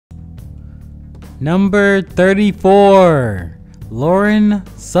Number 34, Lauren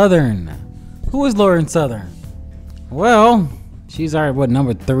Southern. Who is Lauren Southern? Well, she's our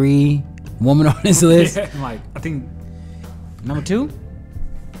number 3 woman on this list. I think number 2,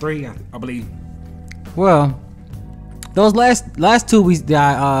 3, I believe. Well, those last 2 we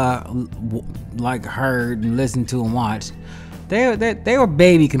heard and listened to and watched, they were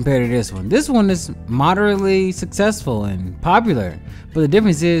baby compared to this one. This one is moderately successful and popular, but the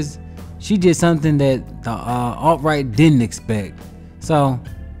difference is she did something that the alt-right didn't expect. So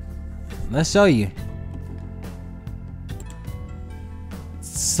let's show you.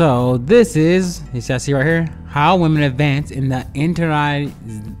 So this is, you see right here, how women advance in the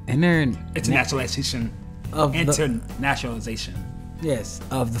internationalization of internationalization. Yes,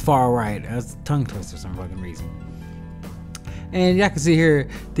 of the far right. That's a tongue twister for some fucking reason. And y'all can see here,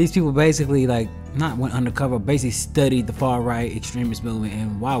 these people basically not went undercover, basically studied the far right extremist movement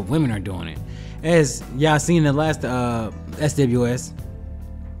and why women are doing it. As y'all seen in the last SWS,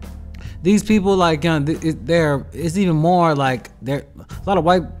 these people it's even more a lot of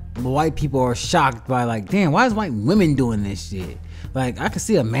white people are shocked by damn, why is white women doing this shit? I can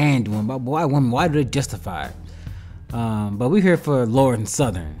see a man doing it, but why women? Why do they justify it? But we're here for Lauren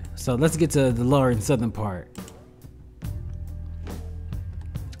Southern, so let's get to the Lauren Southern part.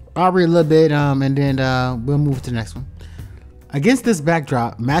 I'll read a little bit, and then we'll move to the next one. Against this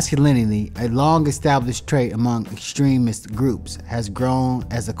backdrop, masculinity, a long-established trait among extremist groups, has grown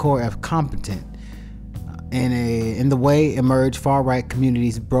as a core of competent. In the way emerged far-right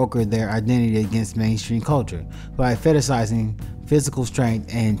communities broker their identity against mainstream culture by fetishizing physical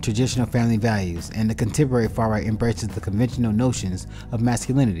strength and traditional family values, and the contemporary far-right embraces the conventional notions of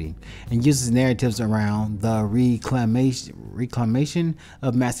masculinity and uses narratives around the reclamation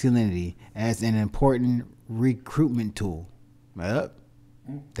of masculinity as an important recruitment tool.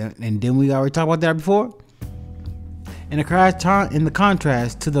 And then we already talked about that before. In the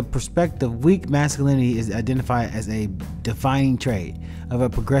contrast to the perspective, weak masculinity is identified as a defining trait of a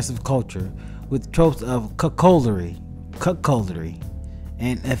progressive culture, with tropes of cuckoldry,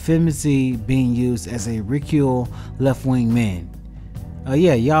 and effeminacy being used as a ridicule left-wing men.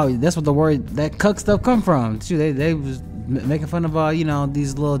 Yeah, y'all, that's what the word that cuck stuff come from. They was making fun of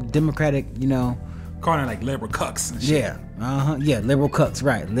these little democratic, calling it liberal cucks and shit. Yeah, liberal cucks,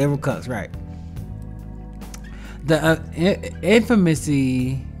 right? Liberal cucks, right? The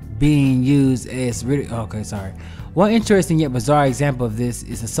effeminacy being used as okay, sorry. One interesting yet bizarre example of this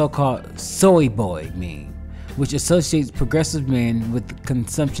is the so-called soy boy meme, which associates progressive men with the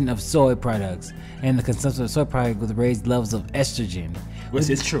consumption of soy products and the consumption of soy products with raised levels of estrogen.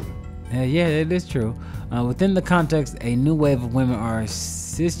 Which is true. Yeah, it is true. Within the context, a new wave of women are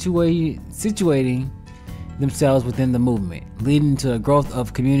situating themselves within the movement, leading to a growth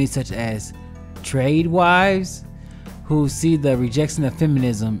of communities such as trade wives, who see the rejection of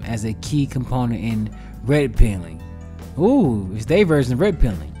feminism as a key component in red pilling. Ooh, it's their version of red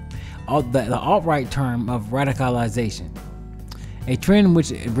pilling. The alt-right term of radicalization. A trend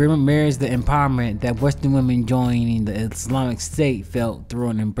which mirrors the empowerment that Western women joining the Islamic State felt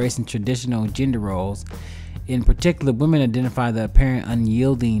through embracing traditional gender roles. In particular, women identify the apparent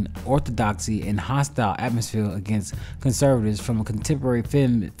unyielding orthodoxy and hostile atmosphere against conservatives from a contemporary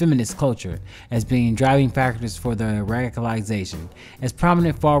feminist culture as being driving factors for their radicalization. As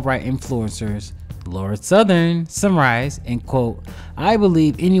prominent far-right influencers, Lauren Southern summarized and quote, "I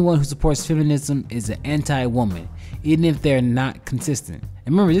believe anyone who supports feminism is an anti-woman, even if they're not consistent."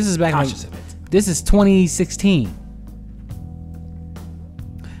 And remember, this is this is 2016.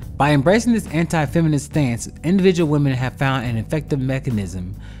 By embracing this anti-feminist stance, individual women have found an effective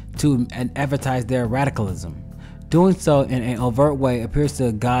mechanism to advertise their radicalism. Doing so in an overt way appears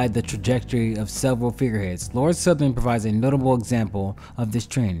to guide the trajectory of several figureheads. Lauren Southern provides a notable example of this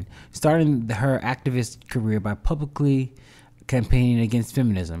trend, starting her activist career by publicly campaigning against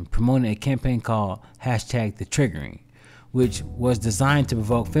feminism, promoting a campaign called #TheTriggering, which was designed to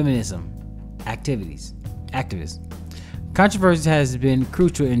provoke feminism activists. Controversy has been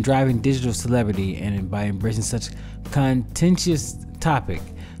crucial in driving digital celebrity, and by embracing such contentious topic,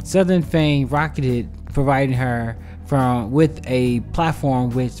 Southern fame rocketed, providing her with a platform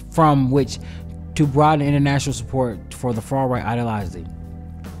from which to broaden international support for the far-right ideology.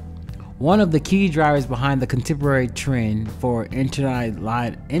 One of the key drivers behind the contemporary trend for I don't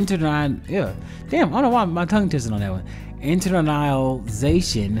know why my tongue twisted on that one.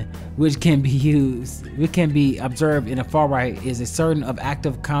 internalization, which can be observed in the far right, is a certain of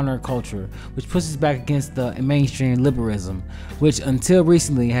active counterculture, which pushes back against the mainstream liberalism, which until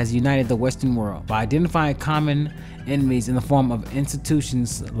recently has united the Western world by identifying common enemies in the form of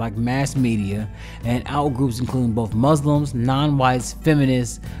institutions like mass media and outgroups including both Muslims, non-whites,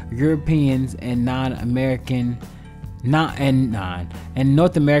 feminists, Europeans, and non-American and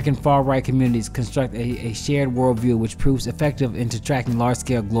North American far-right communities construct a shared worldview which proves effective in attracting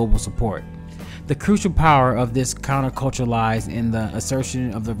large-scale global support. The crucial power of this counterculture lies in the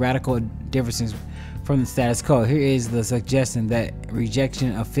assertion of the radical differences from the status quo. Here is the suggestion that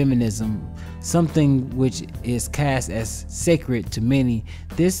rejection of feminism, something which is cast as sacred to many,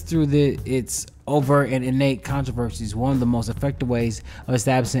 this through its overt and innate controversies, one of the most effective ways of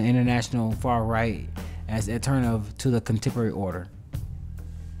establishing international far-right as alternative to the contemporary order.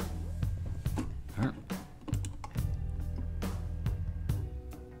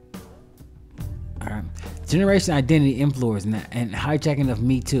 Alright. Generation identity influence and hijacking of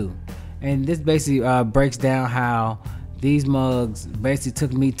Me Too. And this basically breaks down how these mugs basically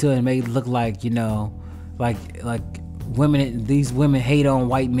took Me Too and made it look like, like women, these women hate on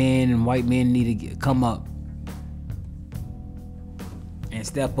white men and white men need to come up and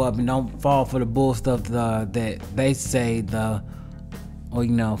step up and don't fall for the bull stuff that they say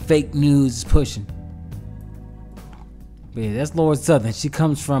fake news is pushing. But yeah, that's Lord Southern. She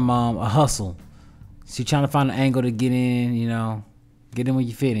comes from a hustle. She's trying to find an angle to get in, get in where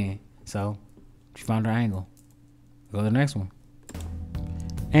you fit in. So she found her angle. Go to the next one.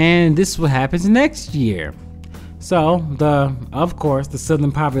 And this is what happens next year. So of course the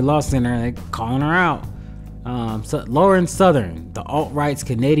Southern Poverty Law Center, they calling her out. Lauren Southern, the alt-right's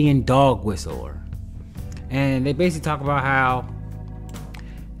Canadian dog whistler. And they basically talk about how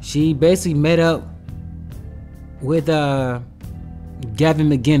she basically met up with Gavin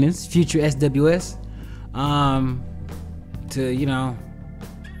McGinnis, future SWS, to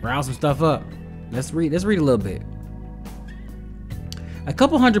rouse some stuff up. Let's read a little bit. A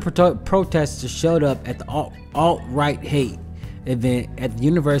couple hundred protesters showed up at the alt-right hate event at the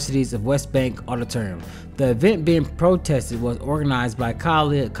Universities of West Bank Auditorium. The event being protested was organized by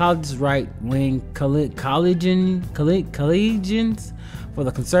college's right-wing collegians for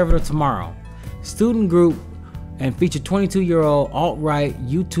the Conservative Tomorrow student group and featured 22-year-old alt-right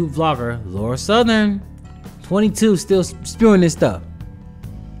YouTube vlogger Laura Southern, 22, still spewing this stuff.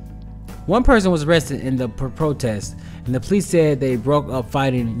 One person was arrested in the protest, and the police said they broke up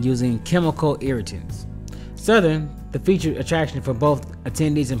fighting using chemical irritants. Southern, the featured attraction for both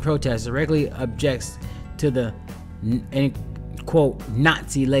attendees and protesters, regularly objects to the quote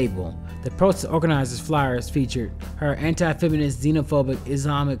Nazi label. The protest organizers' flyers featured her anti-feminist, xenophobic,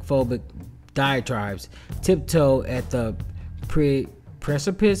 Islamophobic diatribes, tiptoe at the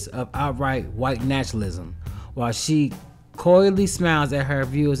precipice of outright white nationalism, while she coyly smiles at her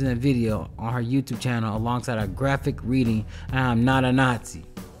viewers in a video on her YouTube channel alongside a graphic reading, "I'm not a Nazi."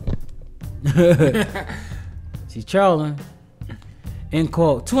 She's trolling. End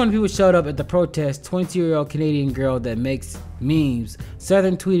quote. 200 people showed up at the protest. 22-year-old Canadian girl that makes memes.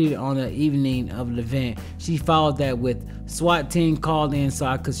 Southern tweeted on the evening of the event. She followed that with, "SWAT team called in so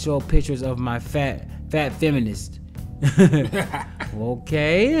I could show pictures of my fat feminist."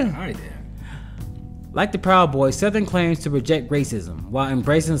 Okay. All right then. Like the Proud Boys, Southern claims to reject racism while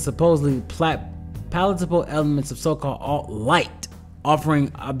embracing supposedly palatable elements of so-called alt-light,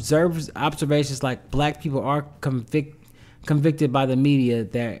 offering observations like black people are convicted by the media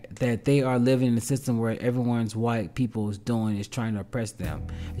that they are living in a system where everyone's white people is doing is trying to oppress them,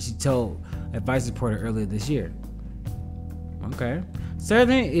 as she told a Vice reporter earlier this year. Okay.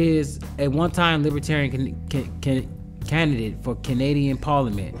 Southern is a one-time libertarian candidate for Canadian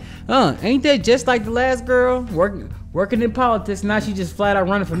Parliament. Ain't that just like the last girl working in politics? Now she just flat out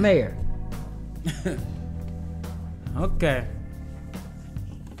running for mayor. Okay.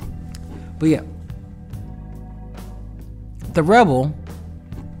 But yeah, the Rebel.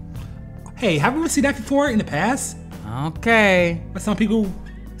 Hey, have we ever seen that before in the past? Okay. But some people.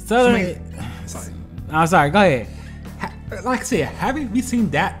 Sorry. I'm sorry. Go ahead. Like I said, haven't we seen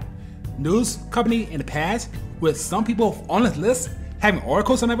that news company in the past with some people on this list having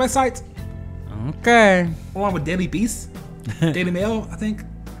articles on their websites? Okay. Along with Daily Beast, Daily Mail, I think.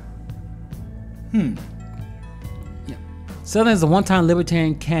 Southern is a one-time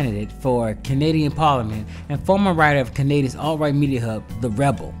libertarian candidate for Canadian Parliament and former writer of Canadian's alt-right media hub, The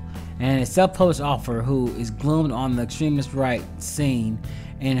Rebel, and a self-published author who is gloomed on the extremist right scene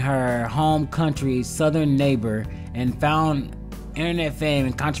in her home country's southern neighbor and found internet fame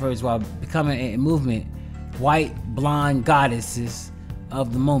and controversy while becoming a movement white blonde goddesses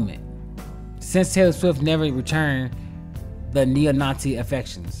of the moment. Since Taylor Swift never returned the neo-Nazi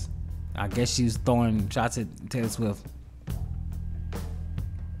affections. I guess she was throwing shots at Taylor Swift.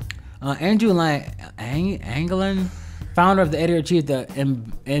 Andrew Anglin, founder of the editor-in-chief of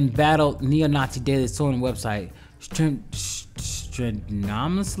the embattled neo-Nazi daily Soren website,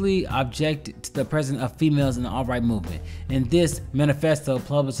 strenuously objected to the presence of females in the alt-right movement. In this manifesto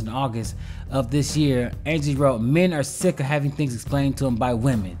published in August of this year, Andrew wrote, "Men are sick of having things explained to them by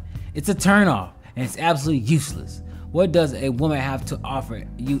women. It's a turnoff, and it's absolutely useless. What does a woman have to offer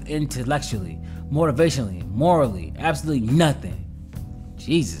you intellectually, motivationally, morally? Absolutely nothing."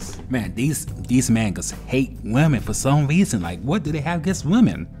 Jesus. Man, these men just hate women for some reason. Like, what do they have against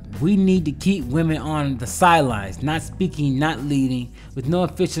women? We need to keep women on the sidelines, not speaking, not leading, with no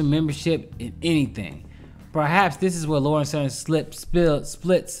official membership in anything. Perhaps this is where Lauren Southern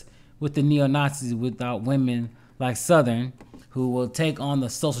splits with the neo-Nazis without women like Southern, who will take on the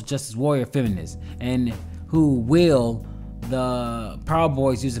social justice warrior feminists, and who will the Proud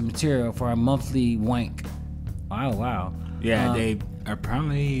Boys use the material for a monthly wank. Wow. Yeah, they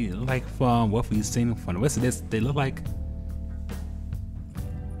apparently, like from what we've seen from the rest of this, they look like.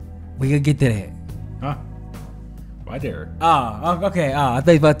 We gonna get to that. Huh? Right there. Oh, okay. I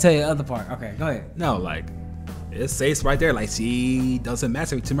thought you were about to tell you the other part. Okay, go ahead. No, like, it says right there, like, she doesn't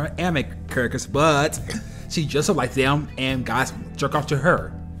masturbate to her anime characters, but she just look like them, and guys jerk off to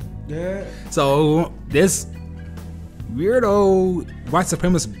her. Yeah. So this weirdo white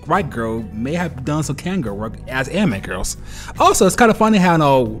supremacist white girl may have done some kangaroo work as anime girls. Also, it's kind of funny how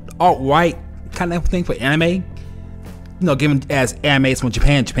alt-white kind of thing for anime, given as animes from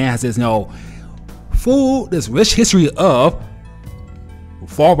Japan has this this rich history of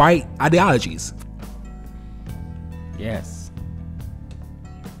far right ideologies. Yes.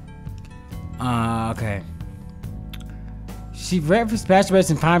 Okay. She referenced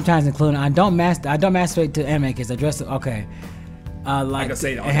masturbation 5 times, including I don't masturbate to anime kids. I dress okay. Like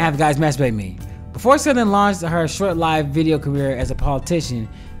and have guys masturbate me. Before Southern launched her short-lived video career as a politician,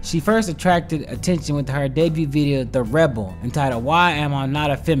 she first attracted attention with her debut video, The Rebel, entitled "Why Am I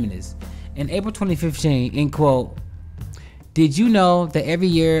Not a Feminist?" In April 2015, in quote, "Did you know that every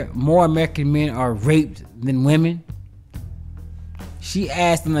year more American men are raped than women?" She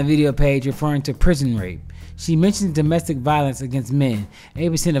asked on the video page, referring to prison rape. She mentioned domestic violence against men.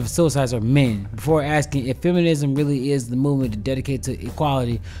 80% of suicides are men. Before asking if feminism really is the movement to dedicate to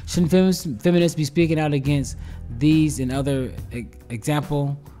equality, shouldn't feminists be speaking out against these and other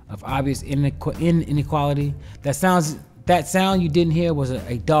example of obvious inequality? That sound you didn't hear was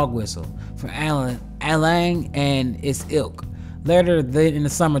a dog whistle from Alang and its ilk. Later then in the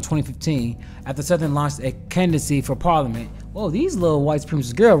summer 2015, after Southern launched a candidacy for parliament. Whoa, these little white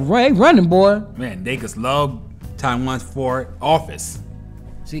supremacist girls running, boy. Man, they just love Taiwan for office.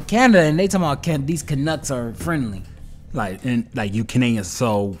 See, Canada, and they talking about these Canucks are friendly. Like you Canadians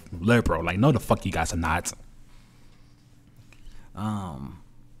so liberal. Like, no, the fuck you guys are not.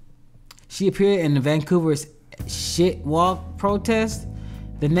 She appeared in the Vancouver's Shit Walk protest.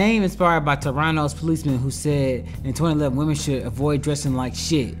 The name inspired by Toronto's policeman who said in 2011 women should avoid dressing like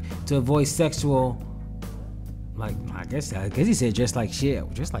shit to avoid sexual. Like, I guess he said just like shit.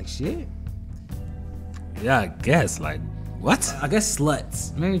 Just like shit? Yeah, I guess. Like, what? I guess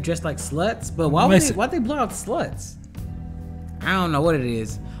sluts. Maybe dressed like sluts? But why'd they blow out sluts? I don't know what it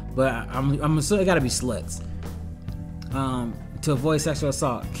is, but I'm assuming it gotta be sluts. To avoid sexual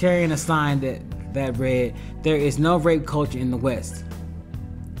assault. Carrying a sign that read, "There is no rape culture in the West."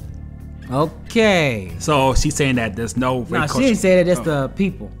 Okay. So she's saying that there's no rape culture. No, she didn't say that. That's the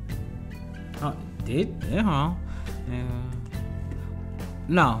people. Oh, did? Yeah.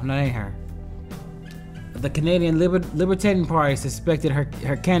 No, that ain't her. The Canadian Libertarian Party suspected her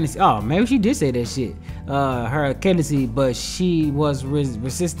candidacy. Oh, maybe she did say that shit. Her candidacy, but she was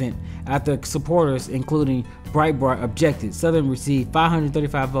resistant after supporters, including Breitbart, objected. Southern received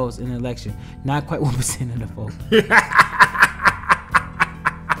 535 votes in the election, not quite 1% of the vote.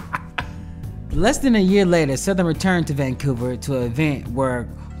 Less than a year later, Southern returned to Vancouver to an event where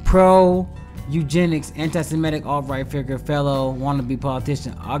pro-eugenics, anti-Semitic alt-right figure, fellow wannabe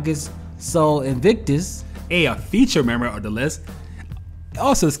politician August Sol Invictus, a feature member of the list.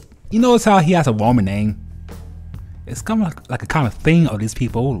 Also, you notice how he has a Roman name? It's kind of like a kind of thing of these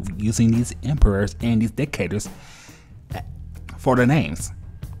people using these emperors and these dictators for their names.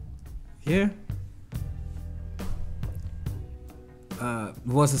 Yeah.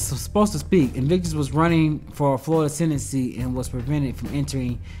 Was supposed to speak. Invictus was running for a Florida Senate seat and was prevented from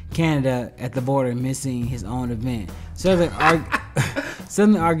entering Canada at the border, missing his own event. Southern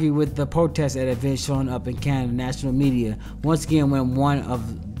Southern argued with the protests at events showing up in Canada national media once again when one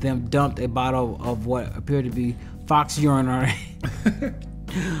of them dumped a bottle of what appeared to be fox urine on her,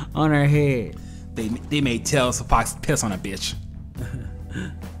 on her head. They made tell some fox piss on a bitch.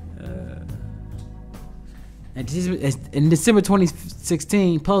 In December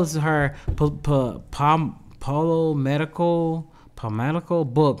 2016, published her palmatical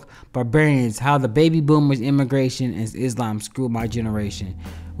book, Barbarians: How the Baby Boomers, Immigration, and Islam Screwed My Generation,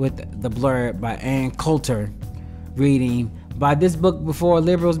 with the blurb by Ann Coulter, reading, "Buy this book before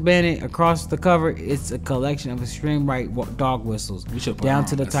liberals ban it." Across the cover, it's a collection of extreme right dog whistles, down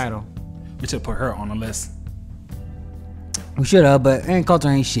to the title. We should put her on the list. We should have, but Ann Coulter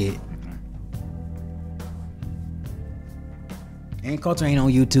ain't shit. Ann Coulter ain't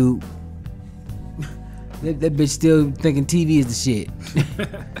on YouTube. that bitch still thinking TV is the shit.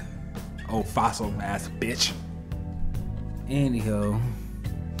 Oh, fossil ass bitch. Anyhow,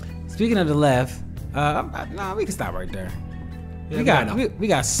 speaking of the left, we can stop right there. Yeah, we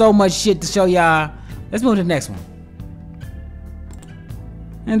got so much shit to show y'all. Let's move to the next one.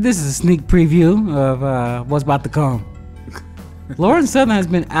 And this is a sneak preview of what's about to come. Lauren Southern has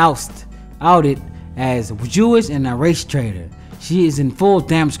been outed as Jewish and a race traitor. She is in full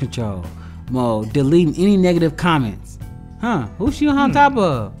damage control mode, deleting any negative comments. Huh? Who's she on top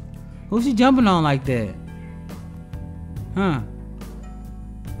of? Who's she jumping on like that? Huh?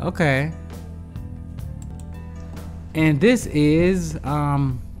 Okay. And this is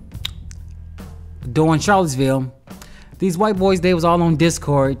during Charlottesville. These white boys, they was all on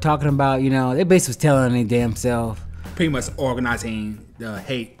Discord talking about, they basically was telling their damn self. Pretty much organizing the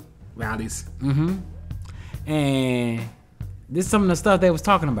hate rallies. Mm-hmm. And this is some of the stuff they was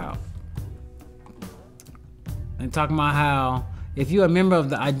talking about. And talking about how if you're a member of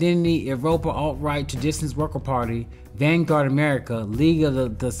the Identity, Europa, Alt-Right, Traditions Worker Party, Vanguard America, League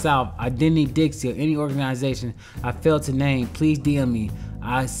of the South, Identity Dixie, or any organization I failed to name, please DM me.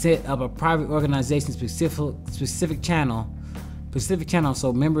 I set up a private organization specific channel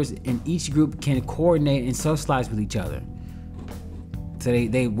so members in each group can coordinate and socialize with each other. So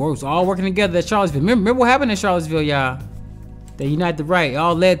they was all working together at Charlottesville. Remember what happened in Charlottesville, y'all? They united the right. It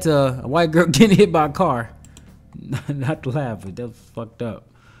all led to a white girl getting hit by a car. Not to laugh, but that was fucked up.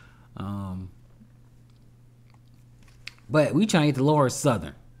 But we trying to get to Laura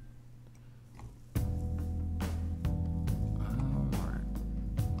Southern.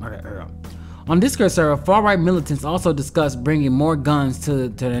 Okay, on Discord server, far-right militants also discussed bringing more guns to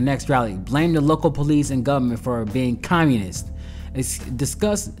the next rally. Blame the local police and government for being communist. It's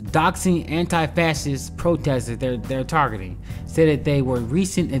discussed doxing anti-fascist protesters they're targeting. Said that they were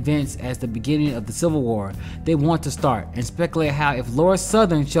recent events as the beginning of the Civil War they want to start, and speculate how if Laura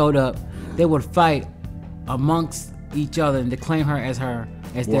Southern showed up, they would fight amongst each other and declaim her as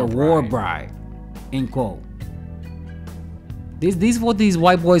their war bride. End quote. These are what these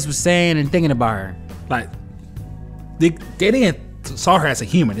white boys were saying and thinking about her. Like they didn't saw her as a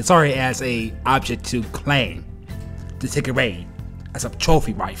human. They saw her as a object to claim, to take away, as a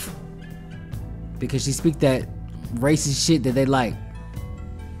trophy wife. Because she speak that racist shit that they like.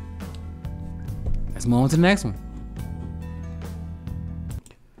 Let's move on to the next one.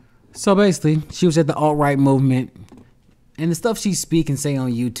 So basically, she was at the alt-right movement, and the stuff she speak and say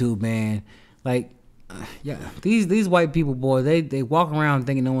on YouTube, man, like, yeah, these white people, boy, they walk around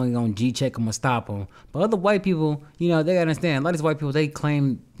thinking no one's gonna G-check them or stop them. But other white people, they gotta understand, a lot of these white people, they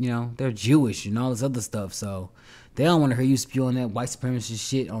claim, they're Jewish and all this other stuff, so they don't want to hear you spewing that white supremacist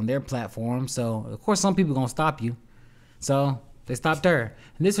shit on their platform. So of course some people gonna stop you. So they stopped her,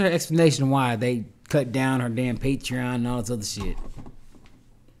 and this is her explanation why they cut down her damn Patreon and all this other shit.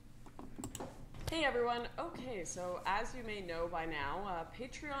 Hey everyone, okay, so as you may know by now,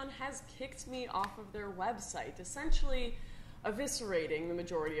 Patreon has kicked me off of their website, essentially eviscerating the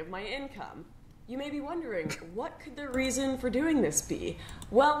majority of my income. You may be wondering, what could their reason for doing this be?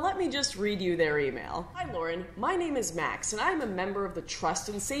 Well, let me just read you their email. Hi Lauren, my name is Max, and I am a member of the Trust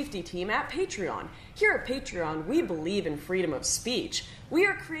and Safety team at Patreon. Here at Patreon, we believe in freedom of speech. We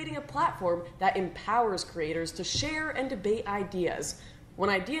are creating a platform that empowers creators to share and debate ideas. When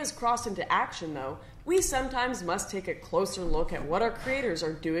ideas cross into action, though, we sometimes must take a closer look at what our creators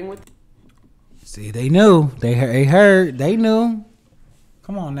are doing with. See, they knew. They heard. They knew.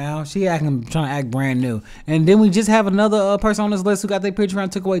 Come on now. She trying to act brand new. And then we just have another person on this list who got their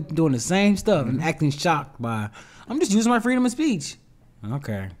Patreon took away doing the same stuff and acting shocked by, I'm just using my freedom of speech.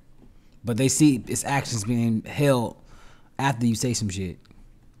 Okay. But they see its actions being held after you say some shit.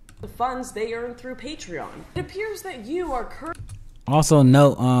 The funds they earn through Patreon. It appears that you are currently. Also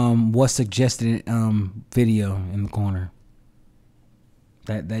note what's suggested video in the corner.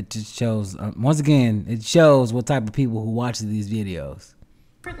 That just shows, once again, it shows what type of people who watch these videos.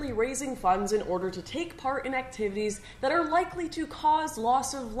 Currently raising funds in order to take part in activities that are likely to cause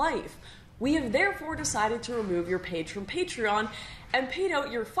loss of life. We have therefore decided to remove your page from Patreon and paid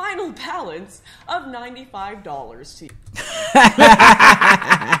out your final balance of $95 to you.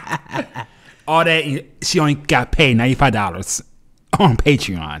 All that, she only got paid $95 on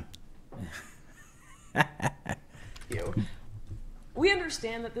Patreon. We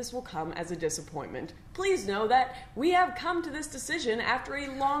understand that this will come as a disappointment. Please know that we have come to this decision after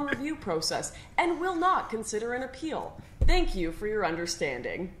a long review process and will not consider an appeal. Thank you for your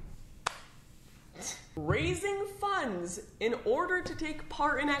understanding. Raising funds in order to take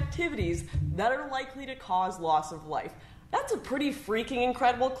part in activities that are likely to cause loss of life. That's a pretty freaking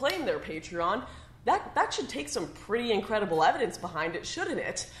incredible claim there, Patreon. That should take some pretty incredible evidence behind it, shouldn't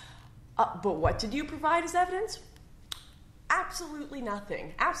it? But what did you provide as evidence? Absolutely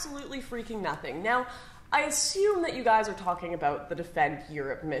nothing. Absolutely freaking nothing. Now, I assume that you guys are talking about the Defend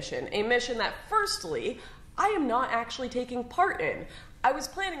Europe mission, a mission that, firstly, I am not actually taking part in. I was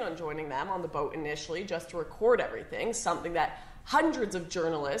planning on joining them on the boat initially just to record everything, something that hundreds of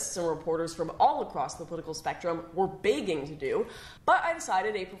journalists and reporters from all across the political spectrum were begging to do, but I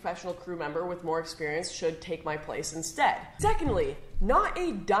decided a professional crew member with more experience should take my place instead. Secondly, not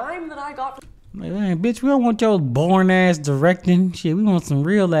a dime that I got from Man, bitch, we don't want your boring ass directing shit. We want some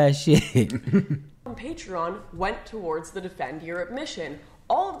real ass shit. Patreon went towards the Defend Europe mission.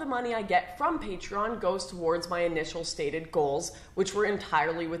 All of the money I get from Patreon goes towards my initial stated goals, which were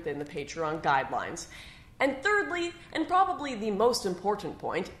entirely within the Patreon guidelines. And thirdly, and probably the most important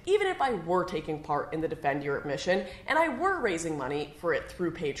point, even if I were taking part in the Defend Europe mission, and I were raising money for it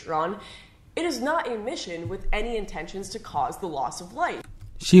through Patreon, it is not a mission with any intentions to cause the loss of life.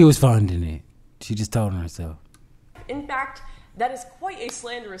 She was funding it. She just told on herself. In fact, that is quite a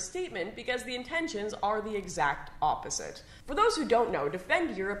slanderous statement because the intentions are the exact opposite. For those who don't know,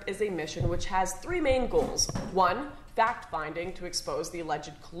 Defend Europe is a mission which has three main goals. One, fact-finding to expose the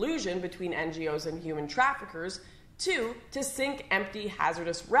alleged collusion between NGOs and human traffickers. Two, to sink empty,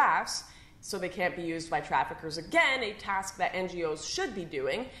 hazardous rafts so they can't be used by traffickers again, a task that NGOs should be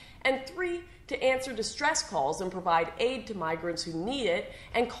doing. And three, to answer distress calls and provide aid to migrants who need it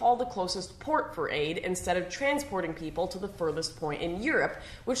and call the closest port for aid instead of transporting people to the furthest point in Europe,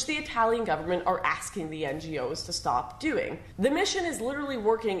 which the Italian government are asking the NGOs to stop doing. The mission is literally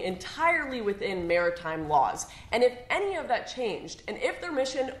working entirely within maritime laws, and if any of that changed, and if their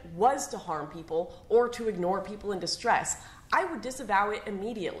mission was to harm people or to ignore people in distress, I would disavow it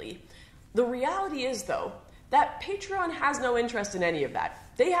immediately. The reality is, though, that Patreon has no interest in any of that.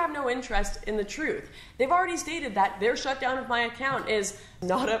 They have no interest in the truth. They've already stated that their shutdown of my account is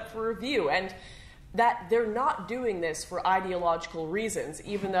not up for review and that they're not doing this for ideological reasons,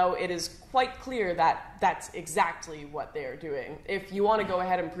 even though it is quite clear that that's exactly what they're doing. If you want to go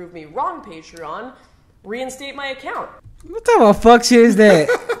ahead and prove me wrong, Patreon, reinstate my account. What type of fuck shit is that?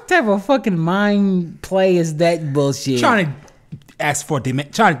 What type of fucking mind play is that bullshit? Trying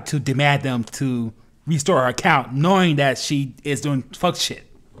to demand them to restore her account, knowing that she is doing fuck shit.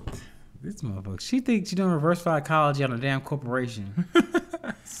 This motherfucker. She thinks she's doing reverse psychology on a damn corporation.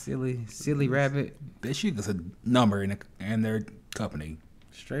 silly rabbit. Bet she gets a number in their company.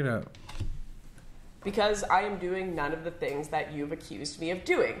 Straight up. Because I am doing none of the things that you've accused me of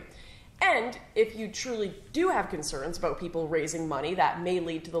doing. And if you truly do have concerns about people raising money that may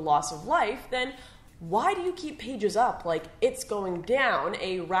lead to the loss of life, then why do you keep pages up like It's Going Down,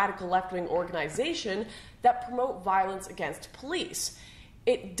 a radical left-wing organization that promote violence against police?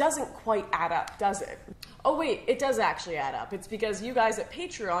 It doesn't quite add up, does it? Oh wait, it does actually add up. It's because you guys at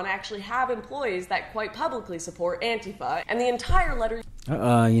Patreon actually have employees that quite publicly support Antifa, and the entire letter...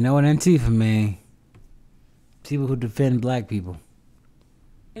 You know what Antifa mean? People who defend black people.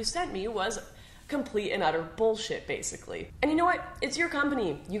 You sent me was complete and utter bullshit, basically. And you know what? It's your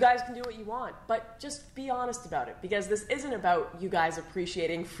company. You guys can do what you want, but just be honest about it, because this isn't about you guys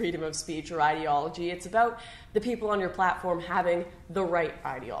appreciating freedom of speech or ideology. It's about the people on your platform having the right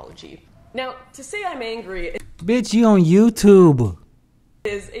ideology. Now, to say I'm angry... Bitch, you on YouTube.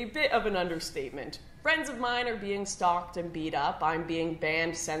 ...is a bit of an understatement. Friends of mine are being stalked and beat up. I'm being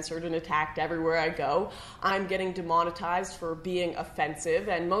banned, censored, and attacked everywhere I go. I'm getting demonetized for being offensive,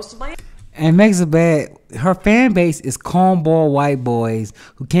 and most of my... And makes it bad. Her fan base is cornball white boys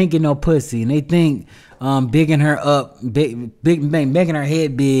who can't get no pussy, and they think bigging her up, making her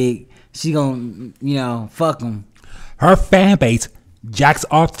head big, she gonna fuck them. Her fan base jacks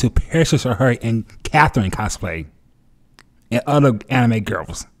off to pictures of her in Catherine cosplay and other anime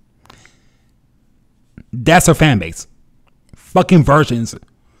girls. That's her fan base. fucking virgins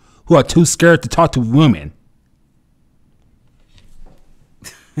who are too scared to talk to women.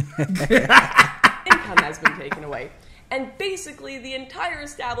 Income has been taken away. And basically, the entire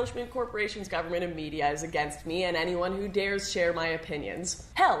establishment, corporations, government, and media is against me and anyone who dares share my opinions.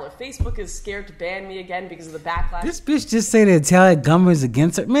 Hell, if Facebook is scared to ban me again because of the backlash... This bitch just say the Italian government's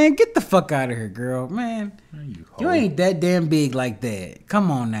against her. Man, get the fuck out of here, girl. Man, you ain't that damn big like that.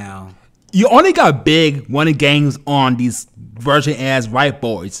 Come on now. You only got big when the gangs on these virgin-ass right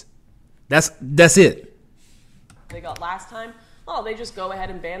boys. That's it. They got last time... Oh, they just go ahead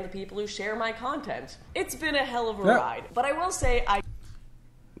and ban the people who share my content. It's been a hell of a ride. But I will say I...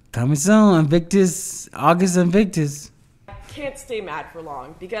 Coming soon, Invictus. August Invictus. Can't stay mad for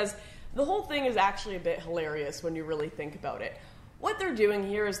long because the whole thing is actually a bit hilarious when you really think about it. What they're doing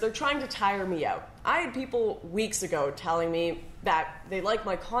here is they're trying to tire me out. I had people weeks ago telling me that they like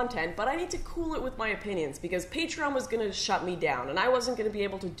my content, but I need to cool it with my opinions because Patreon was going to shut me down and I wasn't going to be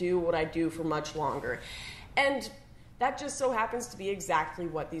able to do what I do for much longer. And... that just so happens to be exactly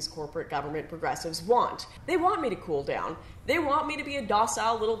what these corporate government progressives want. They want me to cool down. They want me to be a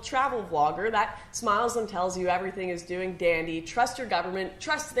docile little travel vlogger that smiles and tells you everything is doing dandy, trust your government,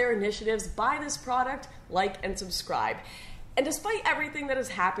 trust their initiatives, buy this product, like and subscribe. And despite everything that has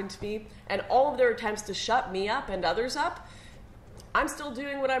happened to me and all of their attempts to shut me up and others up, I'm still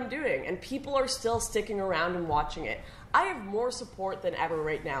doing what I'm doing and people are still sticking around and watching it. I have more support than ever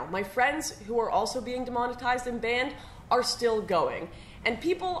right now. My friends who are also being demonetized and banned are still going. And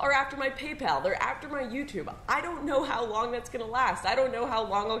people are after my PayPal, they're after my YouTube. I don't know how long that's gonna last. I don't know how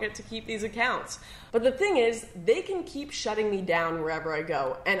long I'll get to keep these accounts. But the thing is, they can keep shutting me down wherever I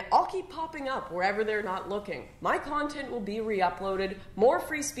go, and I'll keep popping up wherever they're not looking. My content will be re-uploaded, more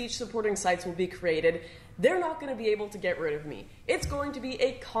free speech supporting sites will be created. They're not going to be able to get rid of me. It's going to be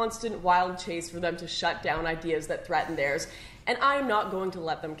a constant wild chase for them to shut down ideas that threaten theirs, and I'm not going to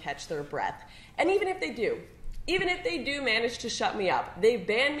let them catch their breath. And even if they do manage to shut me up, they've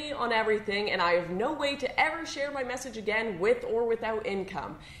banned me on everything, and I have no way to ever share my message again with or without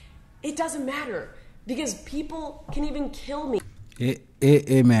income. It doesn't matter, because people can even kill me.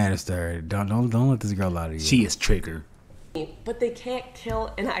 It matters to her. Don't let this girl out of you. She is triggered. But they can't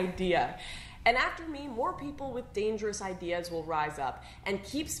kill an idea. And after me, more people with dangerous ideas will rise up and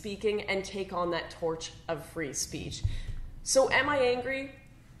keep speaking and take on that torch of free speech. So am I angry?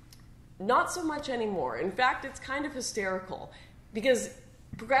 Not so much anymore. In fact, it's kind of hysterical because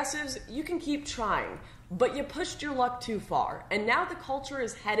progressives, you can keep trying, but you pushed your luck too far. And now the culture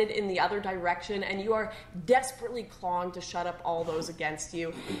is headed in the other direction and you are desperately clawing to shut up all those against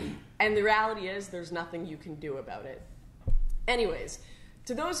you. And the reality is there's nothing you can do about it. Anyways,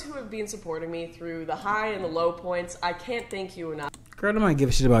 to those who have been supporting me through the high and the low points, I can't thank you enough. Girl, they might give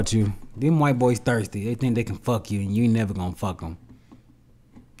a shit about you. Them white boys thirsty. They think they can fuck you and you ain't never gonna fuck them.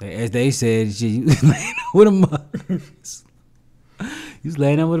 As they said, shit, you was laying up with a mother. You was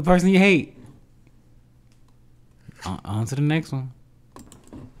laying up with a person you hate. On to the next one.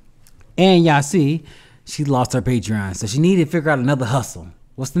 And y'all see, she lost her Patreon, so she needed to figure out another hustle.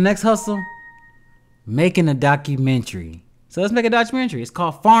 What's the next hustle? Making a documentary. So let's make a documentary. It's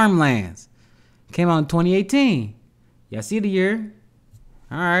called Farmlands. Came out in 2018. Y'all see the year?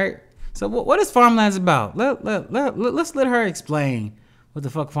 All right. So what is Farmlands about? Let's let her explain what the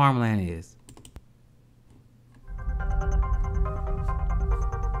fuck Farmland is.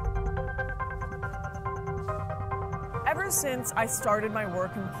 Ever since I started my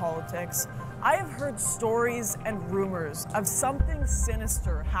work in politics, I have heard stories and rumors of something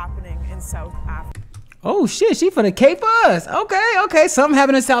sinister happening in South Africa. Oh shit, she for the Cape for us. Okay, something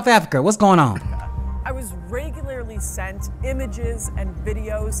happened in South Africa. What's going on? I was regularly sent images and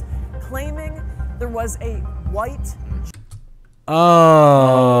videos claiming there was a white...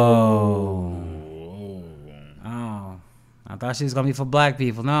 Oh. I thought she was gonna be for black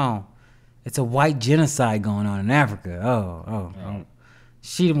people. No. It's a white genocide going on in Africa. Oh.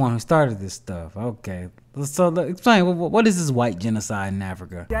 She the one who started this stuff. Okay. So explain, what is this white genocide in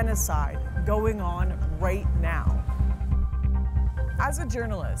Africa? Genocide going on right now. As a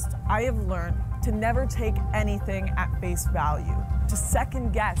journalist, I have learned to never take anything at face value, to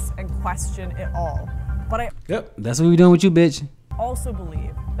second guess and question it all. But Yep, that's what we doing with you, bitch. Also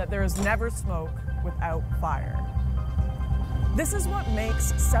believe that there is never smoke without fire. This is what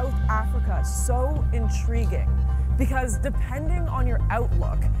makes South Africa so intriguing, because depending on your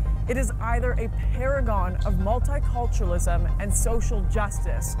outlook, it is either a paragon of multiculturalism and social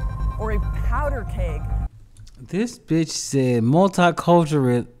justice, or a powder keg. This bitch said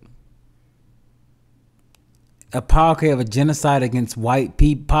multicultural, a powder keg of a genocide against white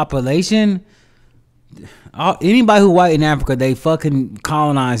population. Anybody who white in Africa, they fucking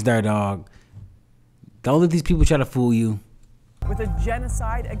colonized their dog. Don't let these people try to fool you. With a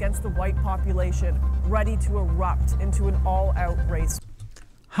genocide against the white population ready to erupt into an all-out race.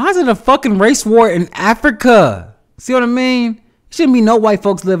 How's it a fucking race war in Africa? See what I mean? Shouldn't be no white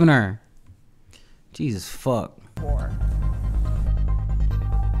folks living there. Jesus fuck. War.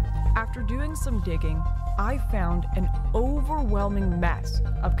 After doing some digging, I found an overwhelming mess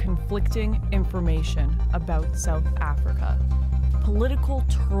of conflicting information about South Africa. Political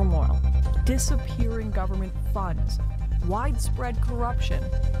turmoil, disappearing government funds, widespread corruption,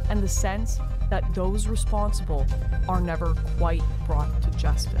 and the sense that those responsible are never quite brought to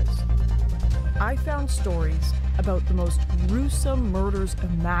justice. I found stories about the most gruesome murders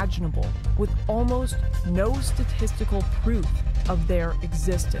imaginable with almost no statistical proof of their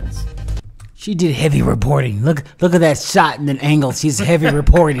existence. She did heavy reporting. Look at that shot and an angle. She's heavy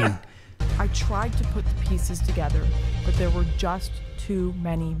reporting. I tried to put the pieces together, but there were just too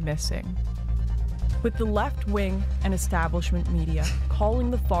many missing. With the left wing and establishment media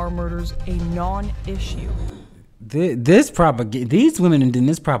calling the farm murders a non-issue. These women are doing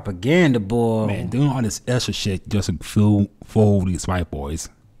this propaganda, boy. Man, doing all this extra shit just to fool these white boys.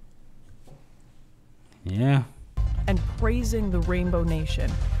 Yeah. And praising the Rainbow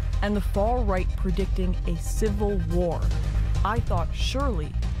Nation, and the far right predicting a civil war. I thought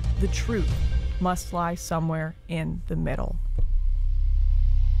surely the truth must lie somewhere in the middle.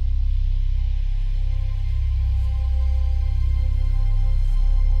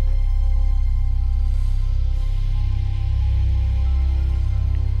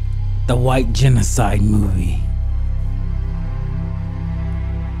 The white genocide movie.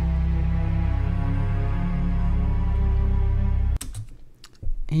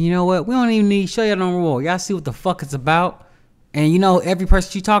 And you know what? We don't even need to show y'all no more. Y'all see what the fuck it's about. And you know every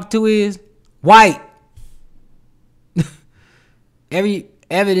person you talk to is white. Every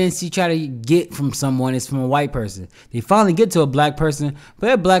evidence you try to get from someone is from a white person. They finally get to a black person, but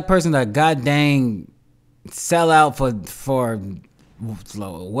that black person that goddamn sell out for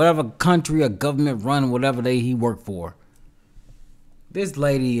whatever country or government run whatever he worked for. This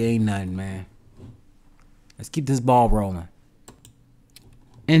lady ain't nothing, man. Let's keep this ball rolling.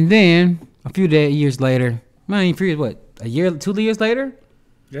 And then a few years later, what? 2 years later?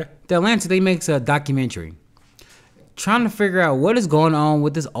 Yeah. The Atlantic, they makes a documentary trying to figure out what is going on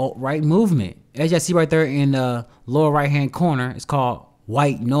with this alt-right movement. As y'all see right there in the lower right-hand corner, it's called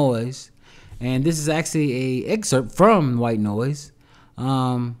White Noise. And this is actually a excerpt from White Noise.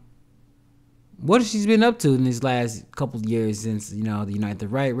 What has she been up to in these last couple of years since, you know, the Unite the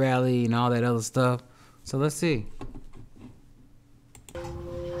Right rally and all that other stuff. So let's see.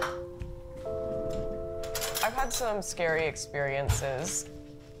 I've had some scary experiences,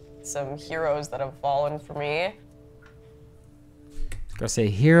 some heroes that have fallen for me. Girl say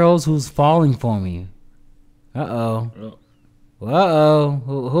heroes who's falling for me. Uh-oh. Uh-oh.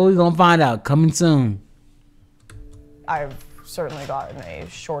 Who we gonna find out? Coming soon. I've certainly gotten a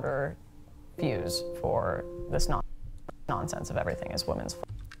shorter fuse for this nonsense of everything is women's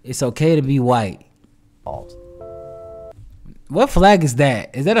It's okay to be white. fault. What flag is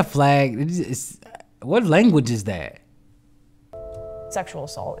that? Is that a flag? What language is that? Sexual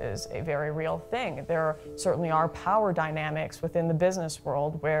assault is a very real thing. There certainly are power dynamics within the business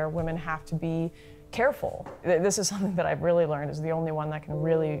world where women have to be careful. This is something that I've really learned is the only one that can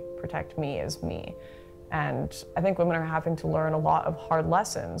really protect me is me. And I think women are having to learn a lot of hard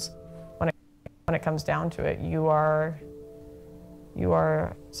lessons when it comes down to it. You are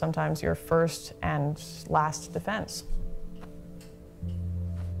sometimes your first and last defense.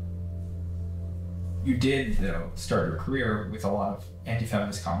 You did, though, start your career with a lot of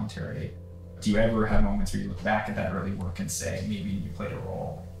anti-feminist commentary. Do you ever have moments where you look back at that early work and say maybe you played a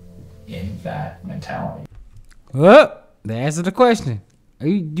role in that mentality? Well, that answers the question. Do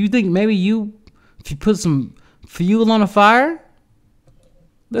you think maybe if you put some fuel on a fire?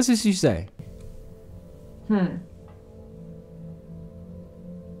 That's what you say. I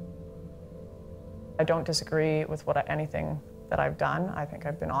don't disagree with anything that I've done. I think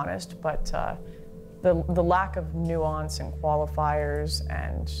I've been honest, but the lack of nuance and qualifiers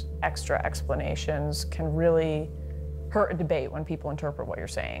and extra explanations can really hurt a debate when people interpret what you're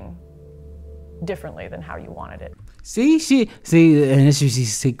saying differently than how you wanted it. See, and this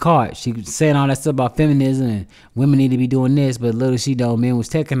she caught. She was saying all that stuff about feminism and women need to be doing this, but little she don't, men was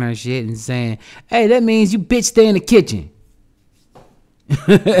taking her shit and saying, "Hey, that means you bitch stay in the kitchen."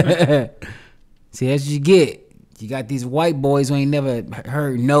 See, that's what you get. You got these white boys who ain't never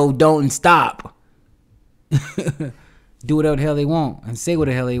heard no, don't, and stop. do whatever the hell they want and say what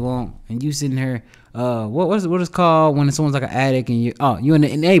the hell they want, and you sitting here, what is called when someone's like an addict and you're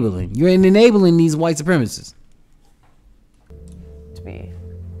enabling these white supremacists to be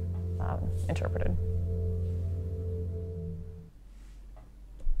interpreted.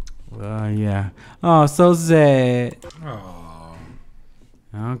 Yeah. Oh, so sad. Oh.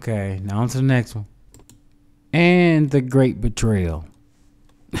 Okay, now on to the next one. And the Great Betrayal.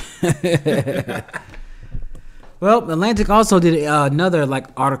 Well, Atlantic also did another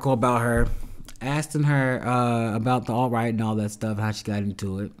article about her, asking her about the alt-right and all that stuff, how she got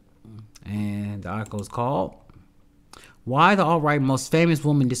into it. And the article is called "Why the Alt-Right Most Famous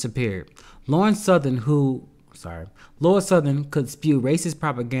Woman Disappeared." Lord Southern could spew racist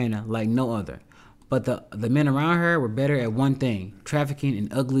propaganda like no other, but the men around her were better at one thing: trafficking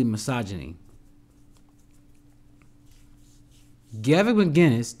and ugly misogyny. Gavin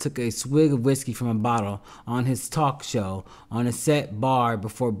McGinnis took a swig of whiskey from a bottle on his talk show on a set bar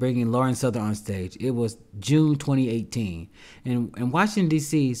before bringing Lauren Southern on stage. It was June 2018. In Washington,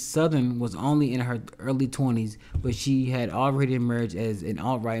 D.C., Southern was only in her early 20s, but she had already emerged as an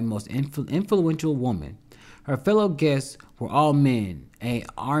alt-right most influential woman. Her fellow guests were all men: an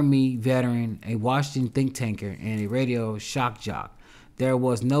Army veteran, a Washington think tanker, and a radio shock jock. There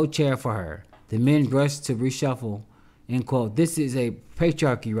was no chair for her. The men rushed to reshuffle. End quote. "This is a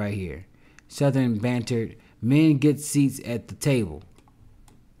patriarchy right here," Southern bantered. "Men get seats at the table."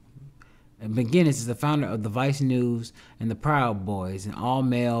 McGinnis is the founder of the Vice News and the Proud Boys, an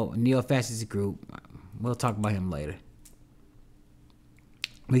all-male neo-fascist group. We'll talk about him later.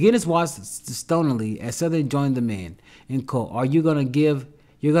 McGinnis watched stonily as Southern joined the men. End quote. You're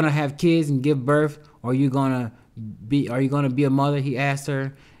gonna have kids and give birth, or are you gonna be a mother?" he asked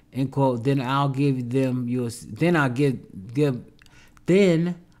her. End quote. Then I'll give them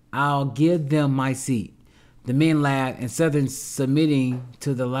my seat." The men laughed, and Southern, submitting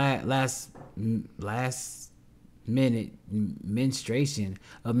to the last minute menstruation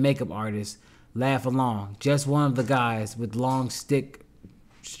of makeup artists, laughed along. Just one of the guys with long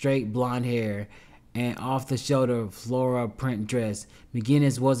straight blonde hair and off the shoulder floral print dress.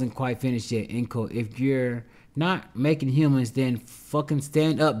 McGinnis wasn't quite finished yet. End quote. "If you're not making humans, then fucking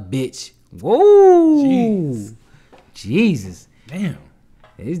stand up, bitch." Whoa. Jeez. Jesus. Damn.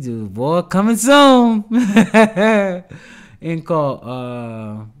 This dude, boy, coming soon. End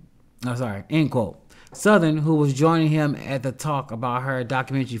quote. End quote. Southern, who was joining him at the talk about her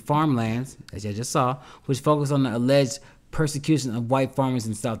documentary Farmlands, as I just saw, which focused on the alleged persecution of white farmers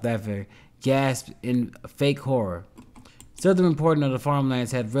in South Africa, gasped in fake horror. Southern reporting of the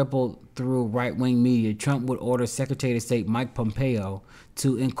Farmlands had rippled through right-wing media. Trump would order Secretary of State Mike Pompeo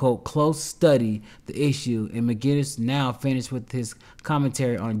to, end quote, "close study the issue," and McGinnis, now finished with his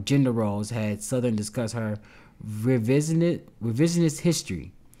commentary on gender roles, had Southern discuss her revisionist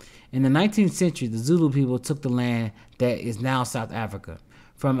history. In the 19th century, the Zulu people took the land that is now South Africa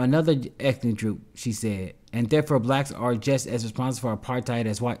from another ethnic group, she said, and therefore blacks are just as responsible for apartheid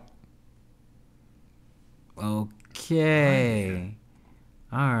as white. Okay.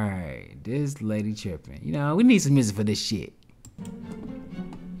 Alright. This lady tripping. We need some music for this shit.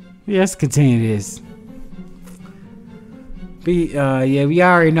 Let's continue this. We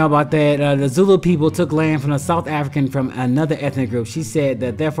already know about that. The Zulu people took land from the South African from another ethnic group. She said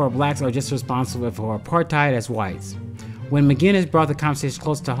that therefore blacks are just responsible for apartheid as whites. When McGinnis brought the conversation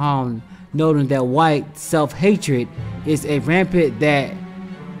close to home, noting that white self-hatred is a rampant that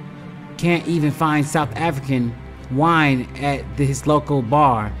can't even find South African wine at his local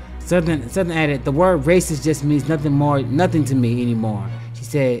bar, Southern added, "The word racist just means nothing to me anymore." She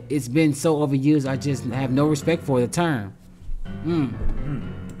said, "It's been so overused, I just have no respect for the term."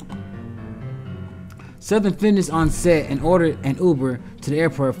 Southern finished on set and ordered an Uber to the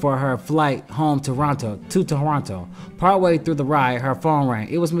airport for her flight home to Toronto. Partway through the ride, her phone rang.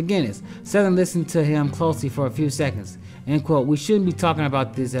 It was McGinnis. Southern listened to him closely for a few seconds. End quote. "We shouldn't be talking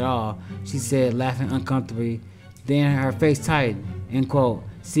about this at all," she said, laughing uncomfortably. Then her face tightened. End quote.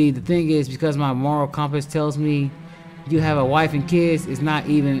 "See, the thing is, because my moral compass tells me you have a wife and kids, it's not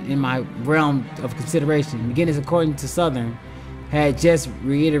even in my realm of consideration." McGinnis, according to Southern, had just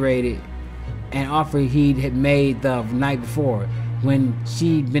reiterated an offer he had made the night before when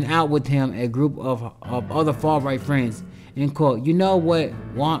she'd been out with him, a group of other far-right friends. End quote. "You know what?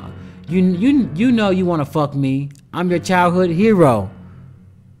 You know you want to fuck me. I'm your childhood hero."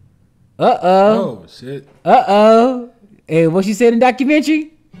 Oh shit. Hey, what she said in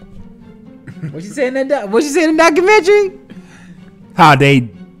documentary? What she said in documentary? How they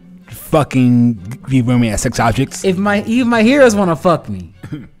fucking view women as sex objects. Even my heroes want to fuck me.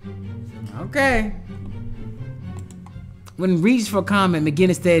 Okay. When reached for comment,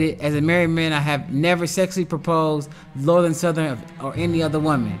 McGinnis stated, "As a married man, I have never sexually proposed Northern, Southern, or any other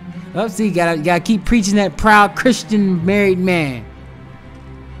woman." Oh, see, gotta keep preaching that proud Christian married man.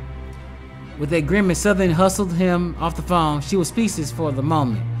 With a grimace, Southern hustled him off the phone. She was speechless for the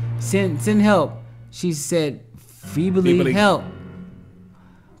moment. Send help, she said, feebly help.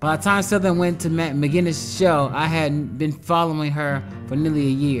 By the time Southern went to McGinnis' show, I had been following her for nearly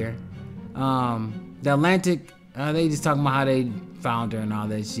a year. The Atlantic, they just talking about how they found her and all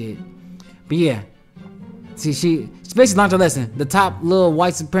that shit. But yeah, see, she basically learned her lesson. The top little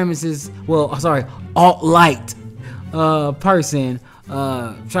white supremacist, alt-light person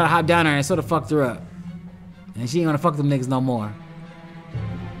tried to hop down her and sort of fucked her up. And she ain't gonna fuck them niggas no more.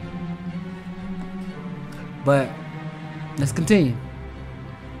 But let's continue.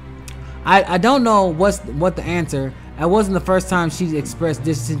 I don't know what the answer. It wasn't the first time she expressed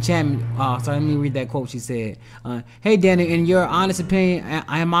disenchantment. Sorry, let me read that quote she said. Hey Danny, in your honest opinion,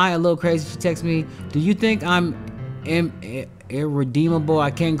 am I a little crazy? She texted me, do you think I'm irredeemable? I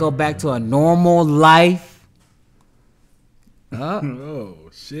can't go back to a normal life? Oh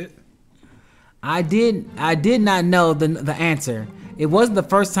shit. I did not know the answer. It wasn't the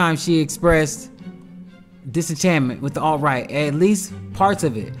first time she expressed disenchantment with the alt-right, at least parts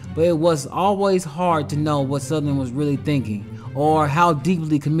of it, but it was always hard to know what Southern was really thinking or how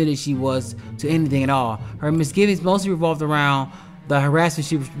deeply committed she was to anything at all. Her misgivings mostly revolved around the harassment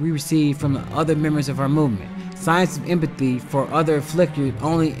she received from the other members of her movement, signs of empathy for other afflicted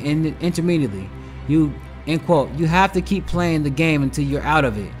only intermediately. You, end quote, you have to keep playing the game until you're out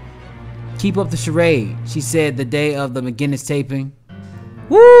of it. Keep up the charade, she said the day of the McGinnis taping.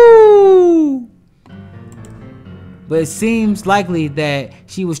 Woo! But it seems likely that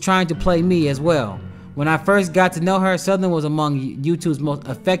she was trying to play me as well. When I first got to know her, Southern was among YouTube's most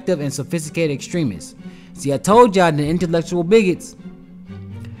effective and sophisticated extremists. See, I told y'all, the intellectual bigots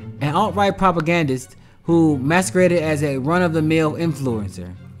and alt-right propagandists who masqueraded as a run-of-the-mill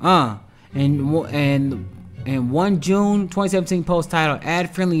influencer. And one June 2017 post titled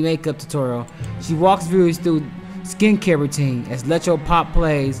 "Ad-Friendly Makeup Tutorial," she walks viewers through skincare routine as electro pop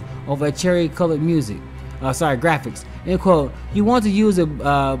plays over a cherry-colored music. Graphics. End quote. You want to use a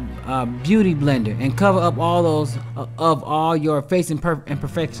beauty blender and cover up all those of all your face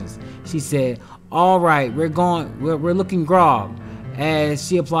imperfections. She said, "All right, we're looking grog." As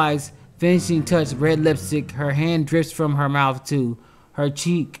she applies finishing touch red lipstick, her hand drifts from her mouth to her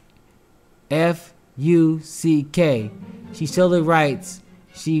cheek. F-U-C-K. She slowly writes.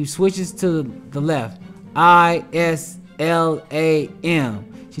 She switches to the left. I-S-L-A-M.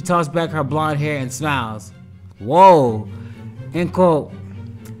 She tosses back her blonde hair and smiles. Whoa. End quote.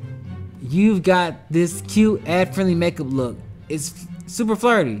 You've got this cute ad-friendly makeup look. It's super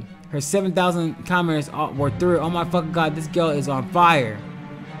flirty. Her 7,000 commenters were through it. Oh my fucking god, this girl is on fire.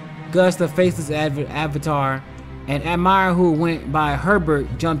 Gus, the faceless avatar, and admirer who went by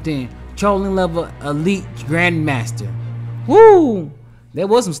Herbert jumped in. Trolling level elite grandmaster. Woo! There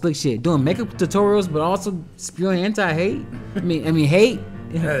was some slick shit. Doing makeup tutorials, but also spewing anti-hate. I mean hate.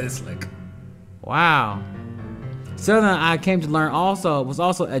 Yeah, it's like, wow. Southern, I came to learn, was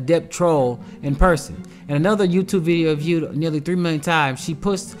also an adept troll in person. In another YouTube video viewed nearly 3 million times, she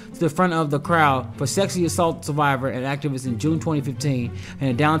pushed to the front of the crowd for sexually assault survivor and activist in June 2015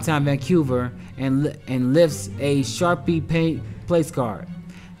 in downtown Vancouver and lifts a Sharpie paint place card.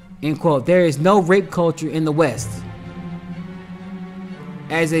 End quote. There is no rape culture in the West.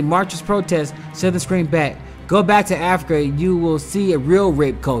 As a marchers protest, Southern screamed back, "Go back to Africa, you will see a real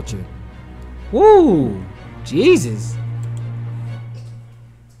rape culture." Woo! Jesus.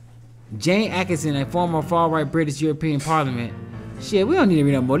 Jane Atkinson, a former far-right British European Parliament. Shit, we don't need to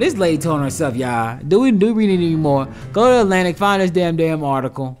read no more. This lady told herself, y'all. Do we read it anymore? Go to Atlantic, find this damn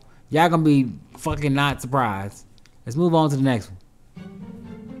article. Y'all gonna be fucking not surprised. Let's move on to the next one.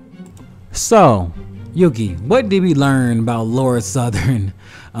 So, Yuki, what did we learn about Laura Southern?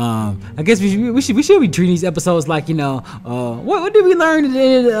 I guess we should be treating these episodes like, what did we learn at the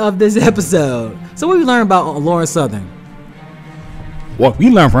end of this episode? So what did we learn about Laura Southern? What we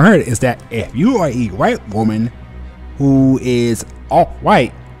learned from her is that if you are a white woman who is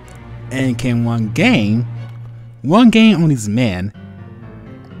alt-right and can run game on these men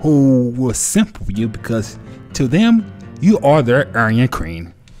who will simp for you because to them, you are their Aryan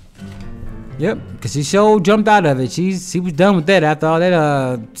queen. Yep, because she sure jumped out of it. She was done with that after all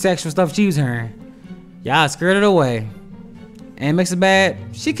that sexual stuff she was hearing. Y'all skirted away. And makes it bad.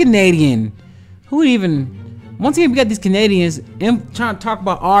 She Canadian. Who would even... Once again, we got these Canadians trying to talk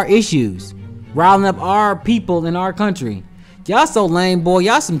about our issues. Riling up our people in our country. Y'all so lame, boy.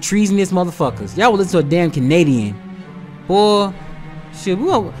 Y'all some treasonous motherfuckers. Y'all will listen to a damn Canadian. Boy, shit,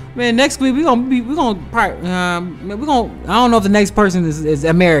 next week we gonna I don't know if the next person is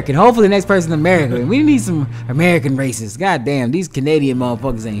American. Hopefully the next person is American. We need some American racists. God damn, these Canadian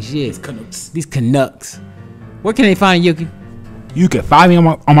motherfuckers ain't shit. These Canucks. Where can they find Yuki? You can find me on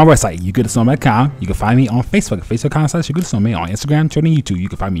my website, YukiTheSnowman.com. You can find me on Facebook at Facebook.com/YukiTheSnowman. On Instagram, Twitter, and YouTube. You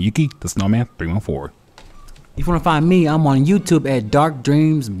can find me Yuki the Snowman 314. If you want to find me, I'm on YouTube at Dark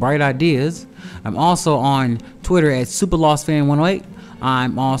Dreams, Bright Ideas. I'm also on Twitter at SuperLostFan108.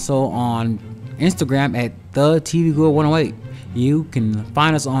 I'm also on Instagram at TheTVGirl108. You can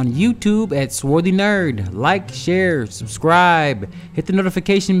find us on YouTube at Swarthy Nerd. Like, share, subscribe, hit the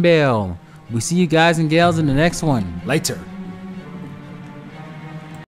notification bell. We see you guys and gals in the next one. Later.